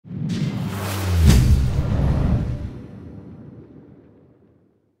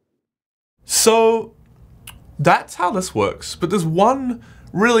So that's how this works, but there's one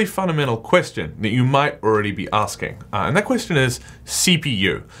really fundamental question that you might already be asking, and that question is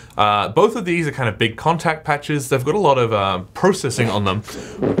CPU. Both of these are kind of big contact patches. They've got a lot of processing on them.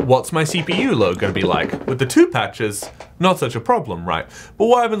 What's my CPU load going to be like? With the 2 patches, not such a problem, right? But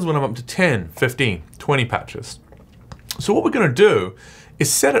what happens when I'm up to 10, 15, 20 patches? So what we're going to do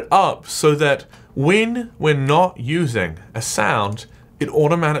is set it up so that when we're not using a sound, it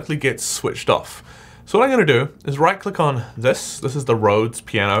automatically gets switched off. So what I'm going to do is right click on this. This is the Rhodes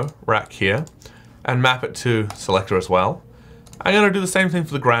piano rack here, and map it to selector as well. I'm going to do the same thing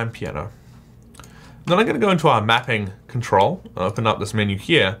for the grand piano. Then I'm going to go into our mapping control and open up this menu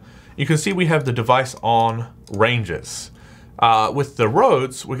here. You can see we have the device on ranges. With the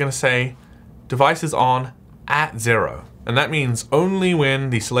Rhodes, we're going to say device is on at 0. And that means only when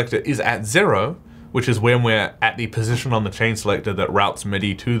the selector is at 0, which is when we're at the position on the chain selector that routes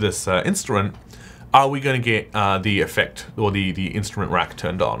MIDI to this instrument, are we going to get the effect or the instrument rack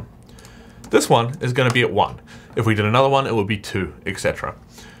turned on. This one is going to be at 1. If we did another one, it would be 2, etc.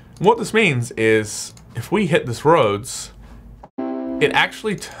 What this means is if we hit this Rhodes, it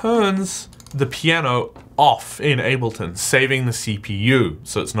actually turns the piano off in Ableton, saving the CPU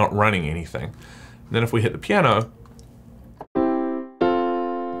so it's not running anything. And then if we hit the piano,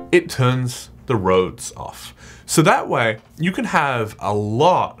 it turns the Rhodes off. So that way you can have a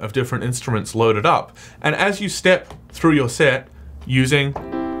lot of different instruments loaded up, and as you step through your set using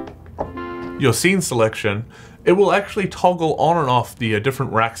your scene selection, it will actually toggle on and off the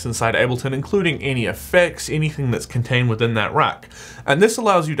different racks inside Ableton, including any effects, anything that's contained within that rack. And this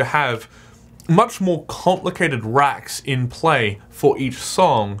allows you to have much more complicated racks in play for each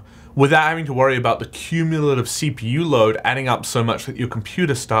song without having to worry about the cumulative CPU load adding up so much that your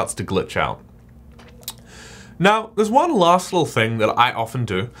computer starts to glitch out. Now, there's one last little thing that I often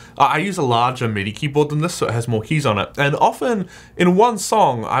do. I use a larger MIDI keyboard than this, so it has more keys on it. And often, in one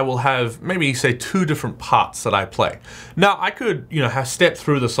song, I will have maybe, say, 2 different parts that I play. Now, I could, have stepped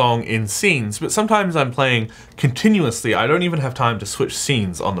through the song in scenes, but sometimes I'm playing continuously. I don't even have time to switch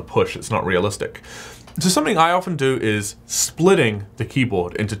scenes on the push. It's not realistic. So something I often do is splitting the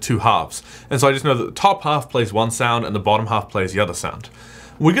keyboard into 2 halves. And so I just know that the top half plays one sound and the bottom half plays the other sound.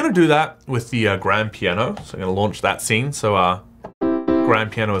 We're going to do that with the grand piano. So I'm going to launch that scene. So our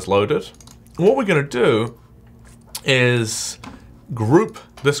grand piano is loaded. And what we're going to do is group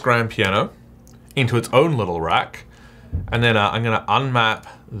this grand piano into its own little rack. And then I'm going to unmap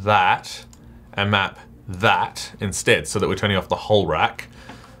that and map that instead so that we're turning off the whole rack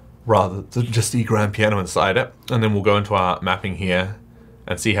rather than just the grand piano inside it. And then we'll go into our mapping here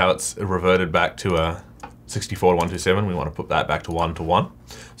and see how it's reverted back to a 64 to 127. We want to put that back to 1 to 1.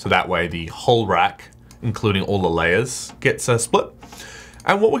 So that way the whole rack, including all the layers, gets split.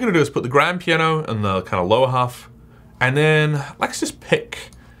 And what we're going to do is put the grand piano in the kind of lower half, and then let's just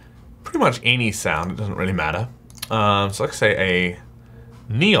pick pretty much any sound. It doesn't really matter. So let's say a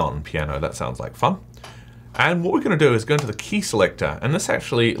neon piano. That sounds like fun. And what we're going to do is go into the key selector, and this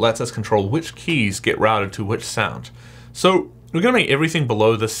actually lets us control which keys get routed to which sound. So we're going to make everything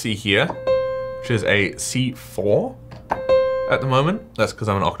below this C here, which is a C4 at the moment. That's because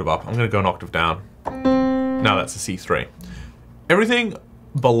I'm an octave up. I'm going to go an octave down. Now that's a C3. Everything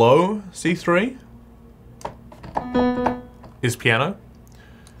below C3 is piano,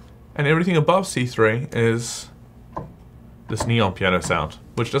 and everything above C3 is this neon piano sound,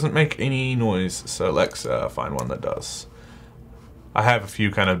 which doesn't make any noise. So let's find one that does. I have a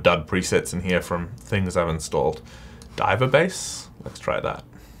few kind of dud presets in here from things I've installed. Diver bass, let's try that.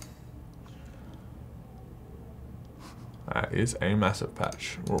 That is a massive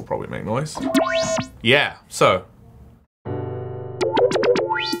patch. Will probably make noise. Yeah, so.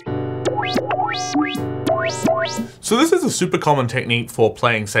 So this is a super common technique for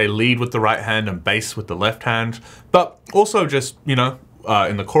playing, say, lead with the right hand and bass with the left hand, but also just, in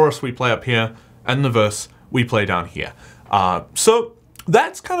the chorus we play up here, and the verse we play down here. So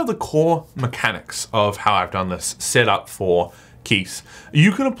that's kind of the core mechanics of how I've done this setup for keys.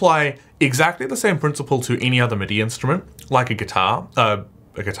 You can apply exactly the same principle to any other MIDI instrument, like a guitar. A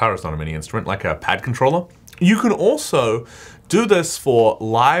guitar is not a MIDI instrument, like a pad controller. You can also do this for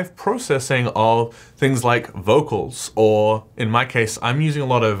live processing of things like vocals, or in my case, I'm using a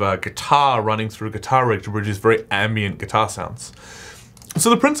lot of guitar running through Guitar Rig to produce very ambient guitar sounds. So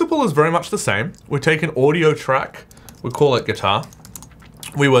the principle is very much the same. We take an audio track, we call it guitar.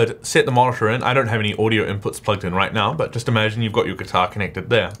 We would set the monitor in. I don't have any audio inputs plugged in right now, but just imagine you've got your guitar connected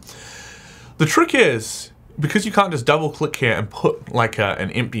there. The trick is, because you can't just double click here and put like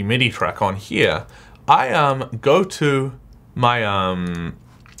an empty MIDI track on here, I go to my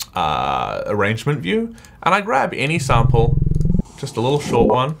arrangement view, and I grab any sample, just a little short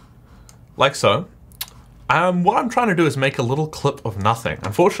one, like so. What I'm trying to do is make a little clip of nothing.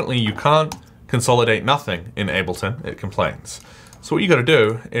 Unfortunately, you can't consolidate nothing in Ableton, it complains. So what you gotta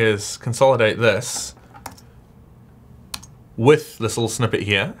do is consolidate this with this little snippet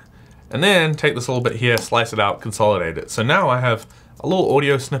here, and then take this little bit here, slice it out, consolidate it. So now I have a little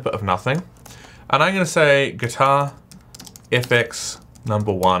audio snippet of nothing, and I'm gonna say guitar FX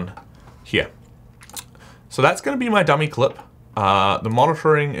number 1 here. So that's gonna be my dummy clip. The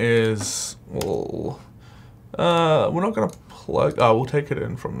monitoring is, well, we're not gonna plug, we'll take it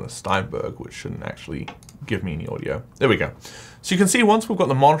in from the Steinberg, which shouldn't actually give me any audio. There we go. So you can see once we've got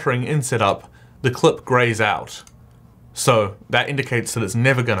the monitoring in set up, the clip grays out. So that indicates that it's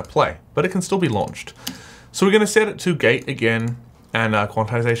never gonna play, but it can still be launched. So we're gonna set it to gate again, and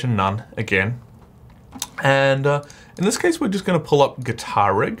quantization none again. And in this case, we're just gonna pull up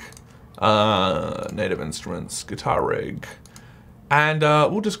Guitar Rig, native instruments, Guitar Rig, and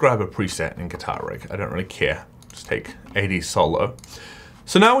we'll just grab a preset in Guitar Rig. I don't really care. Just take 80 solo.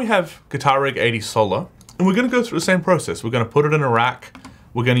 So now we have Guitar Rig 80 solo, and we're gonna go through the same process. We're gonna put it in a rack.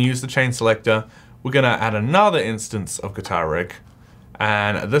 We're gonna use the chain selector. We're gonna add another instance of Guitar Rig,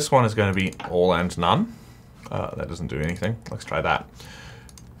 and this one is gonna be all and none. That doesn't do anything. Let's try that.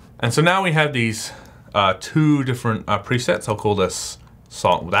 And so now we have these 2 different presets. I'll call this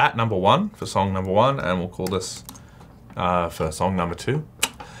song that number 1 for song number 1, and we'll call this for song number 2.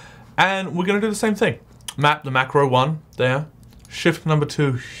 And we're gonna do the same thing. Map the macro 1 there, shift number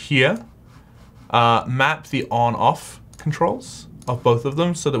 2 here, map the on-off controls of both of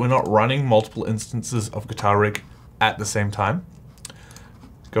them so that we're not running multiple instances of Guitar Rig at the same time.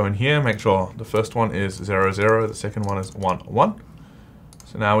 Go in here, make sure the first one is 0, 0, the second one is 1, 1.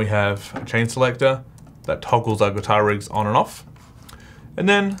 So now we have a chain selector that toggles our Guitar Rigs on and off. And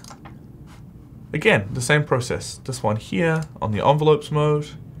then, again, the same process. This one here on the envelopes mode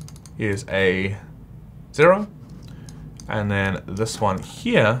is a 0. And then this one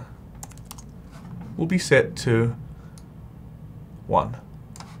here will be set to 1.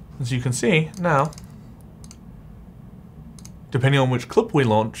 As you can see now, depending on which clip we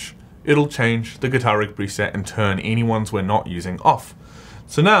launch, it'll change the Guitar Rig preset and turn any ones we're not using off.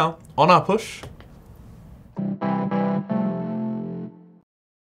 So now, on our push,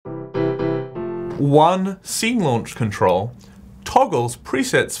 one scene launch control toggles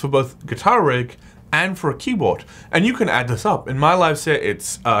presets for both Guitar Rig and for a keyboard. And you can add this up. In my live set,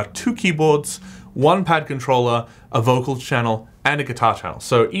 it's 2 keyboards, 1 pad controller, a vocal channel, and a guitar channel.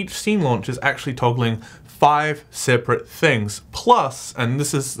 So each scene launch is actually toggling 5 separate things. Plus, and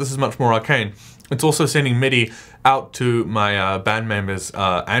this is much more arcane, it's also sending MIDI out to my band member's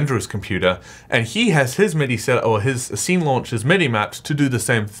Andrew's computer, and he has his MIDI set, or his scene launch is MIDI mapped to do the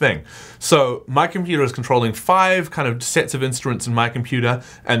same thing. So my computer is controlling 5 kind of sets of instruments in my computer,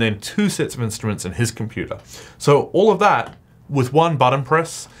 and then 2 sets of instruments in his computer. So all of that with 1 button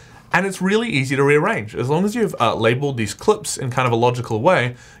press, and it's really easy to rearrange. As long as you've labeled these clips in kind of a logical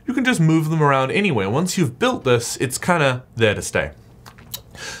way, you can just move them around anywhere. Once you've built this, it's kind of there to stay.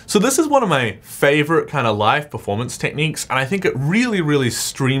 So this is one of my favorite kind of live performance techniques, and I think it really, really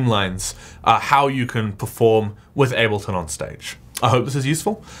streamlines how you can perform with Ableton on stage. I hope this is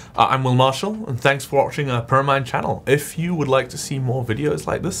useful. I'm Will Marshall, and thanks for watching our Pyramind channel. If you would like to see more videos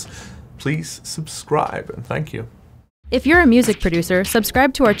like this, please subscribe, and thank you. If you're a music producer,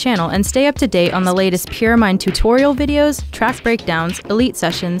 subscribe to our channel and stay up to date on the latest Pyramind tutorial videos, track breakdowns, elite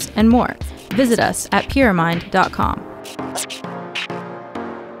sessions, and more. Visit us at pyramind.com.